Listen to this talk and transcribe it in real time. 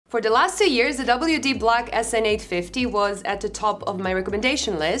For the last 2 years, the WD Black SN850 was at the top of my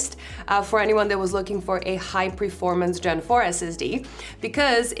recommendation list for anyone that was looking for a high-performance Gen 4 SSD,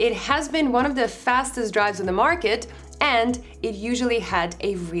 because it has been one of the fastest drives on the market and it usually had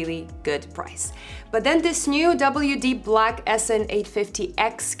a really good price. But then this new WD Black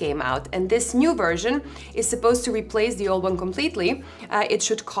SN850X came out, and this new version is supposed to replace the old one completely. It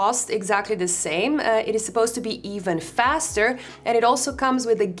should cost exactly the same. It is supposed to be even faster, and it also comes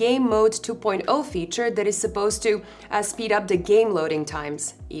with a Game Mode 2.0 feature that is supposed to speed up the game loading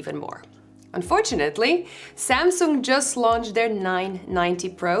times even more. Unfortunately, Samsung just launched their 990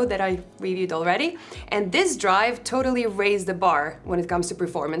 Pro that I reviewed already, and this drive totally raised the bar when it comes to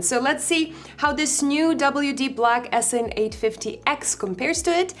performance. So let's see how this new WD Black SN850X compares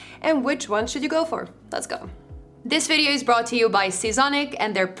to it and which one should you go for. Let's go. This video is brought to you by Seasonic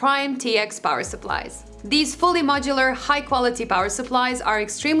and their Prime TX power supplies. These fully modular, high-quality power supplies are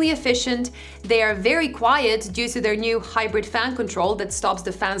extremely efficient. They are very quiet due to their new hybrid fan control that stops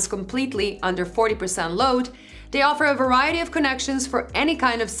the fans completely under 40% load. They offer a variety of connections for any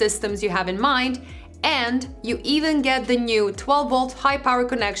kind of systems you have in mind, and you even get the new 12-volt high-power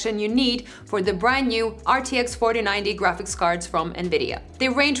connection you need for the brand new RTX 4090 graphics cards from NVIDIA. They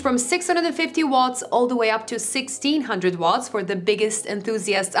range from 650 watts all the way up to 1600 watts for the biggest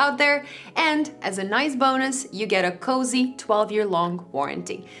enthusiasts out there, and as a nice bonus, you get a cozy 12-year-long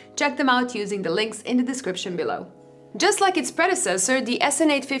warranty. Check them out using the links in the description below. Just like its predecessor, the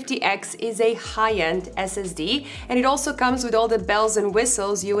SN850X is a high-end SSD, and it also comes with all the bells and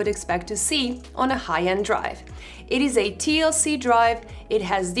whistles you would expect to see on a high-end drive. It is a TLC drive, it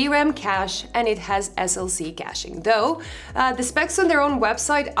has DRAM cache, and it has SLC caching. Though, the specs on their own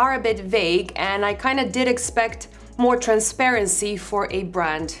website are a bit vague, and I kinda did expect more transparency for a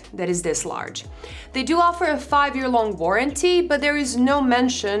brand that is this large. They do offer a 5-year-long warranty, but there is no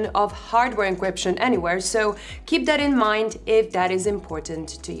mention of hardware encryption anywhere, so keep that in mind if that is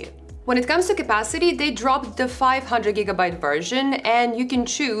important to you. When it comes to capacity, they dropped the 500GB version, and you can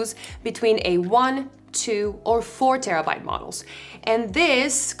choose between a 1, 2 or 4 terabyte models. And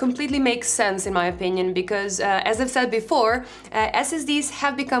this completely makes sense in my opinion, because as I've said before, SSDs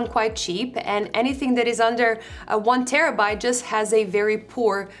have become quite cheap, and anything that is under 1 terabyte just has a very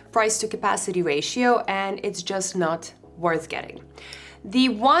poor price to capacity ratio, and it's just not worth getting. The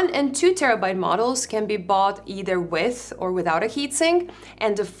 1 and 2 terabyte models can be bought either with or without a heatsink,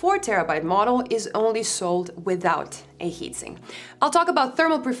 and the 4 terabyte model is only sold without a heatsink. I'll talk about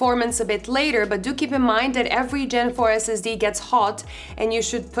thermal performance a bit later, but do keep in mind that every Gen 4 SSD gets hot and you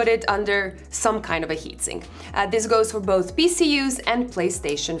should put it under some kind of a heatsink. This goes for both PC use and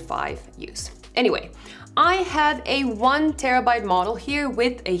PlayStation 5 use. Anyway, I have a 1 terabyte model here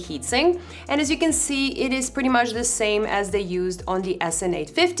with a heatsink, and as you can see, it is pretty much the same as they used on the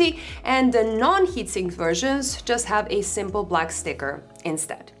SN850, and the non-heatsink versions just have a simple black sticker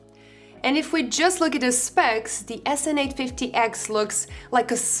instead. And if we just look at the specs, the SN850X looks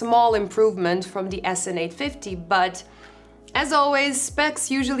like a small improvement from the SN850, but as always,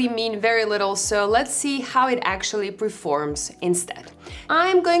 specs usually mean very little, so let's see how it actually performs instead.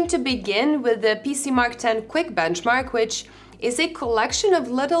 I'm going to begin with the PC Mark X Quick Benchmark, which is a collection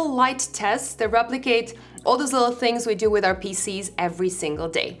of little light tests that replicate all those little things we do with our PCs every single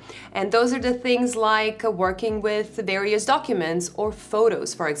day. And those are the things like working with various documents or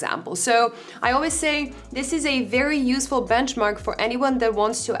photos, for example. So I always say this is a very useful benchmark for anyone that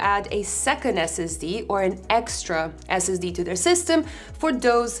wants to add a second SSD or an extra SSD to their system for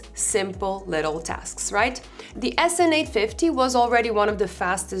those simple little tasks, right? The SN850 was already one of the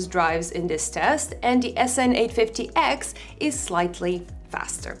fastest drives in this test, and the SN850X is slightly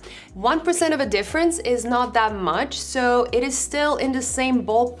faster. 1% of a difference is not that much, so it is still in the same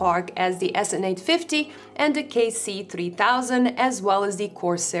ballpark as the SN850 and the KC3000, as well as the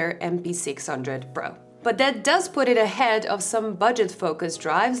Corsair MP600 Pro. But that does put it ahead of some budget-focused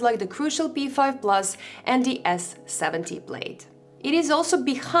drives like the Crucial P5 Plus and the S70 Blade. It is also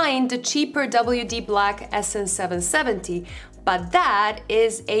behind the cheaper WD Black SN750, but that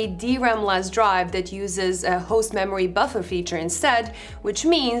is a DRAM-less drive that uses a host memory buffer feature instead, which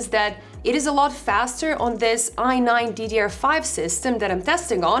means that it is a lot faster on this i9 DDR5 system that I'm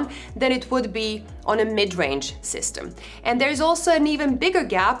testing on than it would be on a mid-range system. And there's also an even bigger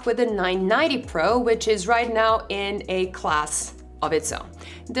gap with the 990 Pro, which is right now in a class of its own.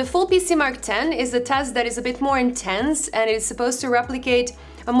 The full PC Mark X is a test that is a bit more intense, and it is supposed to replicate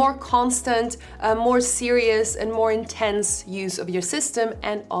a more constant, more serious and more intense use of your system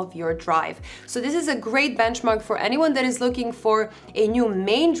and of your drive. So this is a great benchmark for anyone that is looking for a new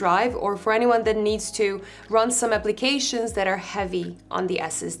main drive or for anyone that needs to run some applications that are heavy on the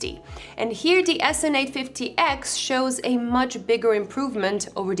SSD. And here the SN850X shows a much bigger improvement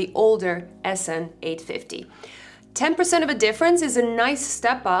over the older SN850. 10% of a difference is a nice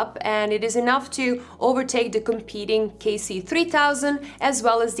step up, and it is enough to overtake the competing KC3000 as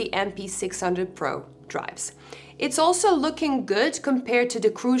well as the MP600 Pro drives. It's also looking good compared to the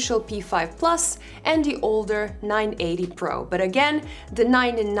crucial P5 Plus and the older 980 Pro, but again, the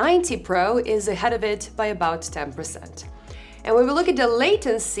 990 Pro is ahead of it by about 10%. And when we look at the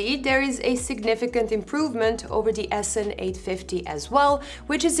latency, there is a significant improvement over the SN850 as well,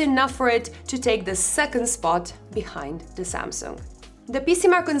 which is enough for it to take the second spot behind the Samsung. The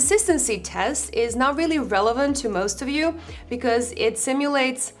PCMark consistency test is not really relevant to most of you because it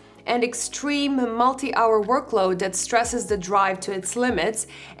simulates an extreme multi-hour workload that stresses the drive to its limits,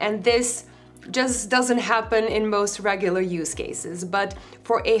 and this just doesn't happen in most regular use cases. But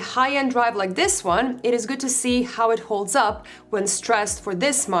for a high-end drive like this one, it is good to see how it holds up when stressed for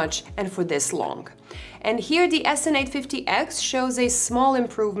this much and for this long. And here the SN850X shows a small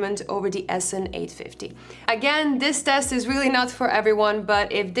improvement over the SN850. Again, this test is really not for everyone,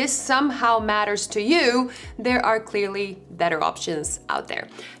 but if this somehow matters to you, there are clearly better options out there.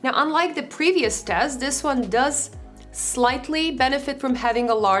 Now, unlike the previous test, this one does slightly benefit from having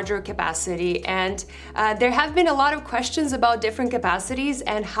a larger capacity, and there have been a lot of questions about different capacities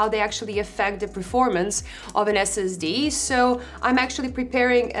and how they actually affect the performance of an SSD, so I'm actually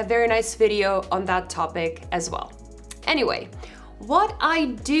preparing a very nice video on that topic as well. Anyway, what I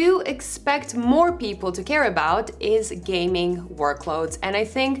do expect more people to care about is gaming workloads, and I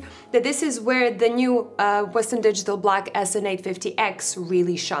think that this is where the new Western Digital Black SN850X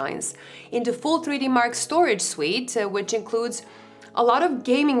really shines. In the full 3D Mark storage suite, which includes a lot of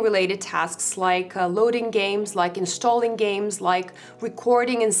gaming related tasks like loading games, like installing games, like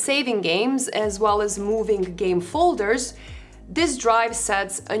recording and saving games, as well as moving game folders, this drive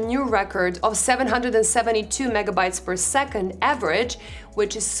sets a new record of 772 megabytes per second average,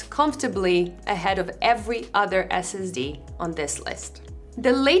 which is comfortably ahead of every other SSD on this list.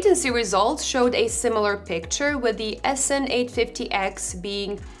 The latency results showed a similar picture, with the SN850X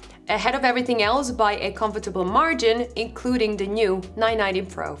being ahead of everything else by a comfortable margin, including the new 990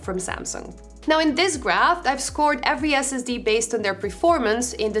 Pro from Samsung. Now in this graph, I've scored every SSD based on their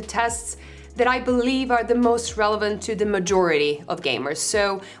performance in the tests that I believe are the most relevant to the majority of gamers.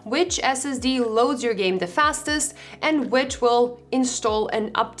 So which SSD loads your game the fastest and which will install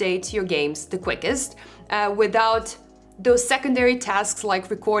and update your games the quickest without those secondary tasks like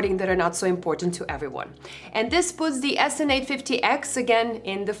recording that are not so important to everyone. And this puts the SN850X again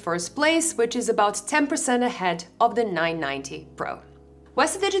in the first place, which is about 10% ahead of the 990 Pro.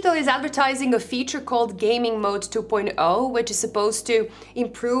 Western Digital is advertising a feature called Gaming Mode 2.0, which is supposed to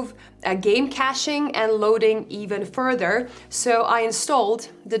improve game caching and loading even further. So I installed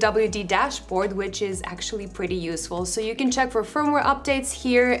the WD dashboard, which is actually pretty useful. So you can check for firmware updates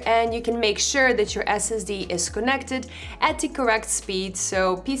here, and you can make sure that your SSD is connected at the correct speed.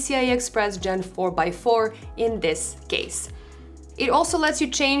 So PCI Express Gen 4x4 in this case. It also lets you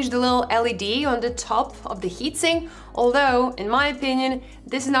change the little LED on the top of the heatsink, although, in my opinion,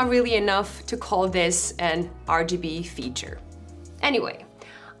 this is not really enough to call this an RGB feature. Anyway,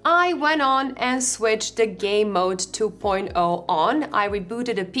 I went on and switched the Game Mode 2.0 on. I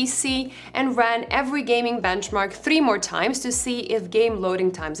rebooted a PC and ran every gaming benchmark 3 more times to see if game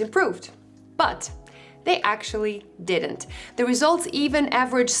loading times improved. But they actually didn't. The results even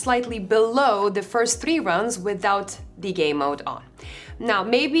averaged slightly below the first 3 runs without the game mode on. Now,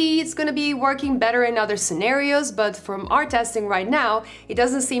 maybe it's gonna be working better in other scenarios, but from our testing right now, it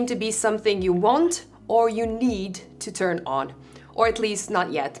doesn't seem to be something you want or you need to turn on. Or at least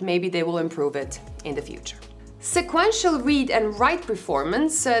not yet. Maybe they will improve it in the future. Sequential read and write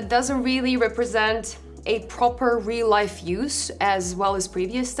performance doesn't really represent a proper real-life use as well as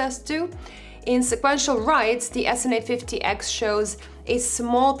previous tests do. In sequential writes, the SN850X shows a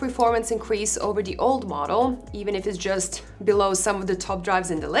small performance increase over the old model, even if it's just below some of the top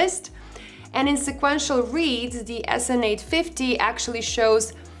drives in the list. And in sequential reads, the SN850 actually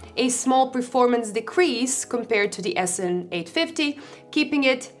shows a small performance decrease compared to the SN850, keeping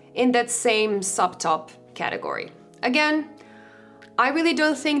it in that same subtop category. Again, I really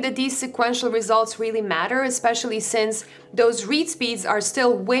don't think that these sequential results really matter, especially since those read speeds are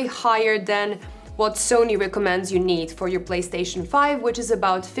still way higher than what Sony recommends you need for your PlayStation 5, which is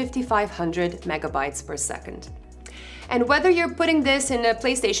about 5500 megabytes per second. And whether you're putting this in a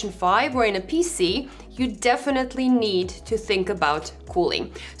PlayStation 5 or in a PC, you definitely need to think about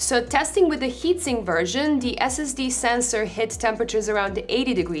cooling. So testing with the heatsink version, the SSD sensor hit temperatures around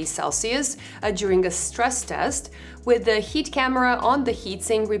 80 degrees Celsius during a stress test, with the heat camera on the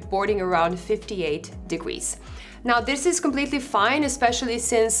heatsink reporting around 58 degrees. Now this is completely fine, especially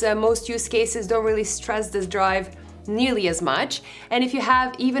since most use cases don't really stress this drive nearly as much, and if you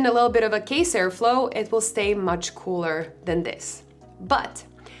have even a little bit of a case airflow, it will stay much cooler than this. But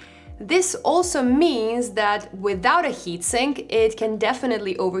this also means that without a heatsink, it can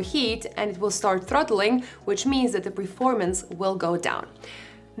definitely overheat and it will start throttling, which means that the performance will go down.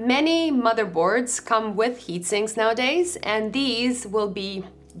 Many motherboards come with heatsinks nowadays, and these will be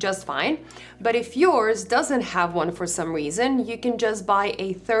just fine. But if yours doesn't have one for some reason, you can just buy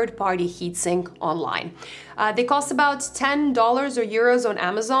a third-party heatsink online. They cost about $10 or euros on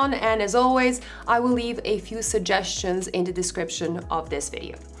Amazon, and as always, I will leave a few suggestions in the description of this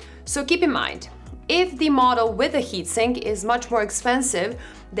video. So keep in mind, if the model with a heatsink is much more expensive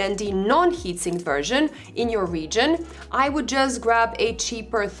than the non-heatsink version in your region, I would just grab a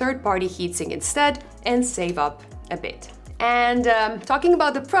cheaper third-party heatsink instead and save up a bit. And talking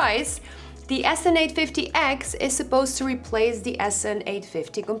about the price, the SN850X is supposed to replace the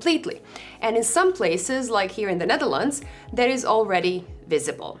SN850 completely. And in some places, like here in the Netherlands, that is already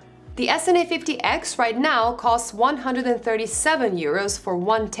visible. The SN850X right now costs 137 euros for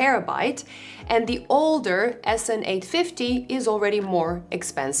 1 terabyte, and the older SN850 is already more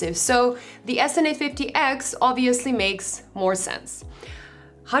expensive. So the SN850X obviously makes more sense.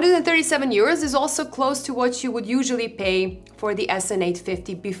 137 euros is also close to what you would usually pay for the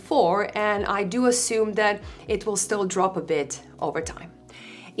SN850 before, and I do assume that it will still drop a bit over time.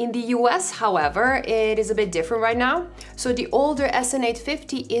 In the US, however, it is a bit different right now. So the older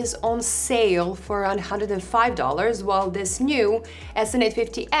SN850 is on sale for around $105, while this new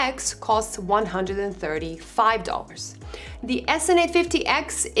SN850X costs $135. The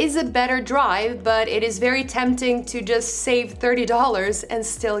SN850X is a better drive, but it is very tempting to just save $30 and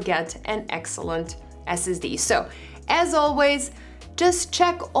still get an excellent SSD. So, as always, just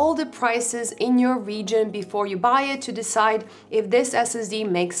check all the prices in your region before you buy it to decide if this SSD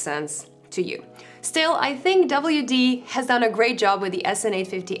makes sense to you. Still, I think WD has done a great job with the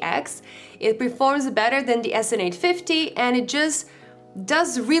SN850X. It performs better than the SN850, and it just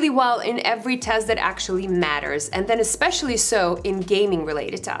does really well in every test that actually matters, and then especially so in gaming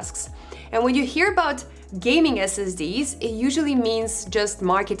related tasks. And when you hear about gaming SSDs, it usually means just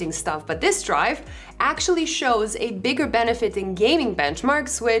marketing stuff, but this drive actually shows a bigger benefit in gaming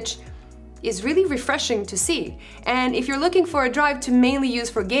benchmarks, which is really refreshing to see. And if you're looking for a drive to mainly use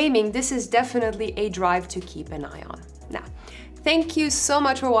for gaming, this is definitely a drive to keep an eye on. Now, thank you so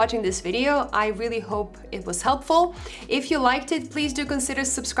much for watching this video. I really hope it was helpful. If you liked it, please do consider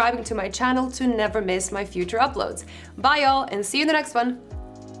subscribing to my channel to never miss my future uploads. Bye y'all, and see you in the next one.